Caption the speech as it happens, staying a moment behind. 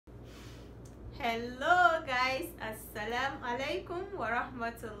Hello guys, assalamu alaikum wa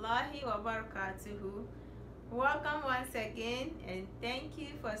rahmatullahi wa barakatuhu. Welcome once again and thank you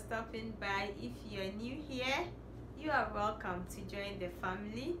for stopping by. If you're new here, you are welcome to join the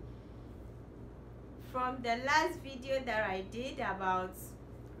family. From the last video that I did about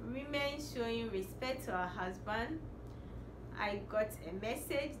women showing respect to her husband, I got a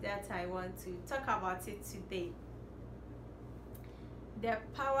message that I want to talk about it today. The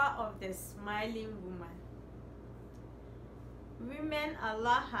power of the smiling woman. Women,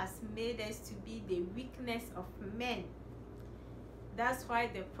 Allah has made us to be the weakness of men. That's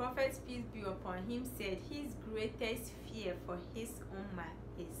why the Prophet, peace be upon him, said his greatest fear for his ummah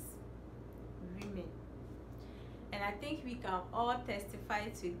is women. And I think we can all testify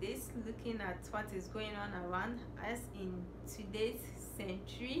to this, looking at what is going on around us in today's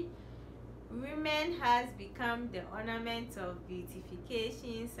century. Women has become the ornament of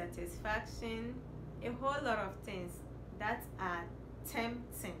beautification, satisfaction, a whole lot of things that are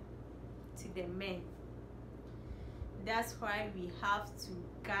tempting to the men. That's why we have to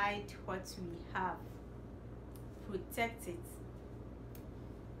guide what we have, protect it,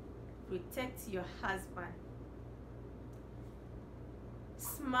 protect your husband,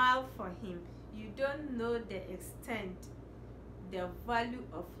 smile for him. You don't know the extent, the value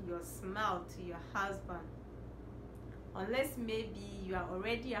of your smile to your husband, unless maybe you are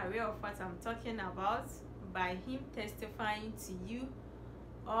already aware of what I'm talking about by him testifying to you,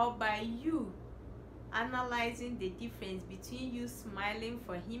 or by you analyzing the difference between you smiling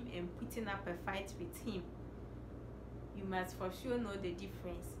for him and putting up a fight with him. You must for sure know the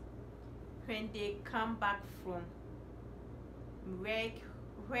difference. When they come back from work,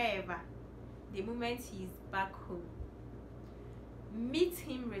 wherever, the moment he is back home, meet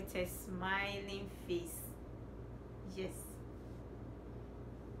him with a smiling face. Yes,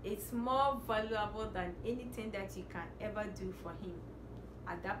 it's more valuable than anything that you can ever do for him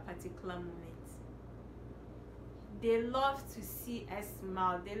at that particular moment. They love to see us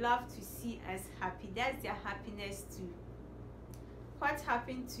smile, they love to see us happy. That's their happiness too. What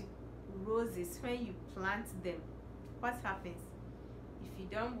happens to roses when you plant them? What happens? If you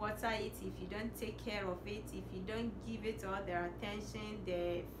don't water it, if you don't take care of it, if you don't give it all the attention,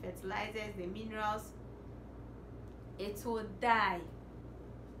 the fertilizers, the minerals, it will die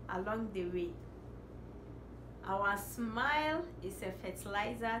along the way. Our smile is a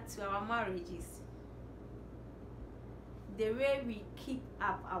fertilizer to our marriages. The way we keep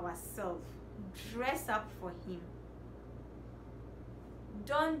up ourselves, dress up for him.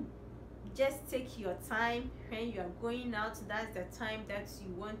 Don't just take your time when you are going out. That's the time that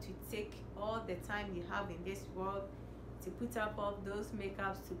you want to take all the time you have in this world to put up all those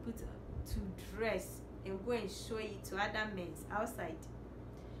makeups, to dress and go and show it to other men outside.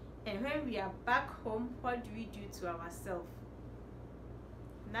 And when we are back home, what do we do to ourselves?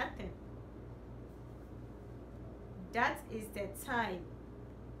 Nothing. That is the time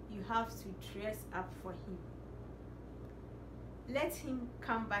you have to dress up for him. Let him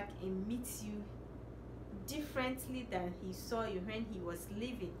come back and meet you differently than he saw you when he was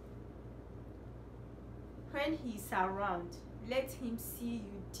leaving. When he's around, let him see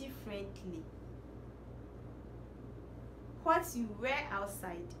you differently. What you wear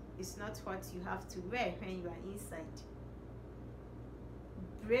outside is not what you have to wear when you are inside.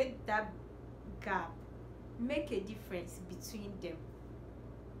 Break that gap. Make a difference between them.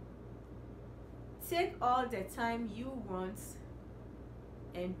 Take all the time you want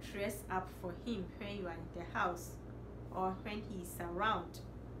and dress up for him when you are in the house or when he is around.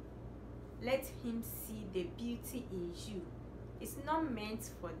 Let him see the beauty in you. It's not meant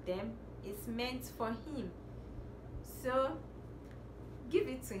for them, it's meant for him. So give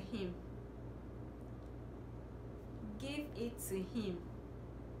it to him. Give it to him.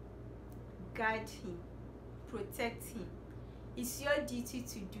 Guide him. Protect him. It's your duty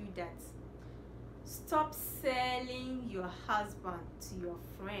to do that. Stop selling your husband to your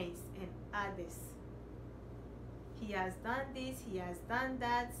friends and others. He has done this, he has done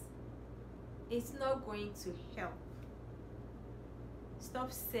that. It's not going to help.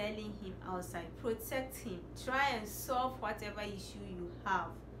 Stop selling him outside. Protect him. Try and solve whatever issue you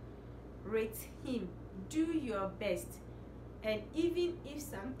have. Rate him. Do your best. And even if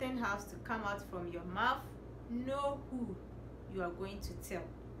something has to come out from your mouth, know who you are going to tell.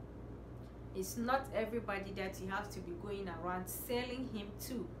 It's not everybody that you have to be going around selling him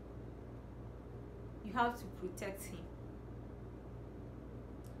to. You have to protect him.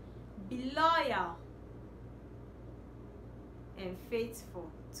 Be loyal and faithful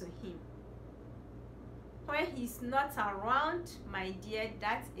to him. When he's not around, my dear,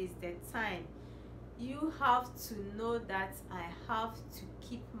 that is the time You have to know that I have to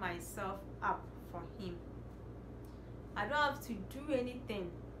keep myself up for him. I don't have to do anything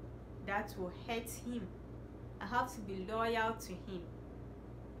that will hurt him. I have to be loyal to him.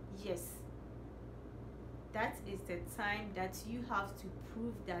 Yes, that is the time that you have to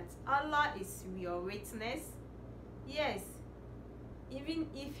prove that Allah is your witness. Yes, even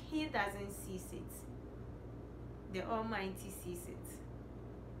if he doesn't see it, the Almighty sees it.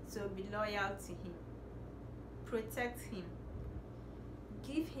 So be loyal to him. Protect him.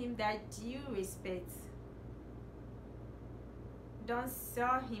 Give him that due respect. Don't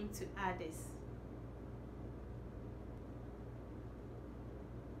sell him to others.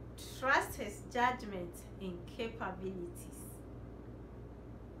 Trust his judgment and capabilities.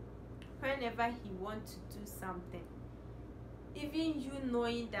 Whenever he wants to do something, even you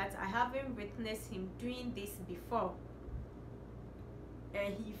knowing that I haven't witnessed him doing this before,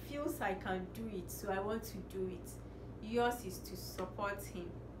 and he feels I can do it, so I want to do it. Yours is to support him.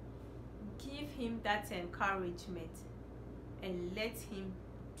 Give him that encouragement and let him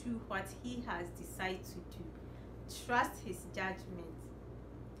do what he has decided to do. Trust his judgment.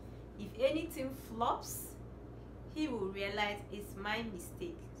 If anything flops, he will realize it's my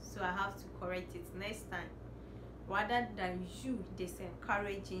mistake, so I have to correct it next time, rather than you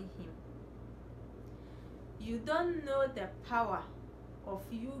disencouraging him. You don't know the power of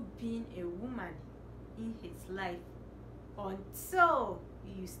you being a woman in his life until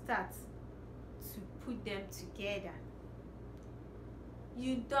you start to put them together.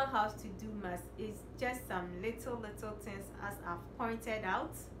 You don't have to do much. It's just some little things, as I've pointed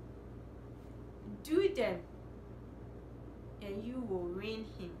out. Do them and you will win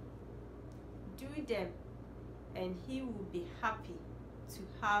him. Do them and he will be happy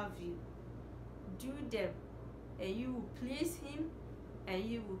to have you. Do them and you will please him and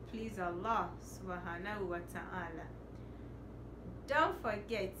you will please Allah subhanahu wa ta'ala. Don't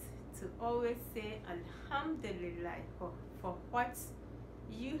forget to always say Alhamdulillah for what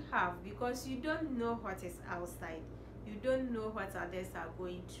you have, because you don't know what is outside. You don't know what others are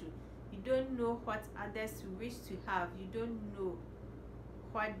going through. You don't know what others wish to have. You don't know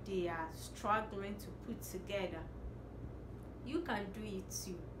what they are struggling to put together. You can do it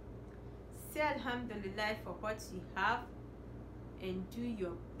too. Say Alhamdulillah for what you have and do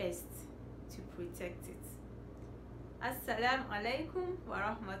your best to protect it. Assalamu alaikum wa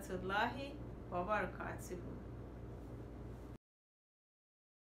rahmatullahi wa barakatuh.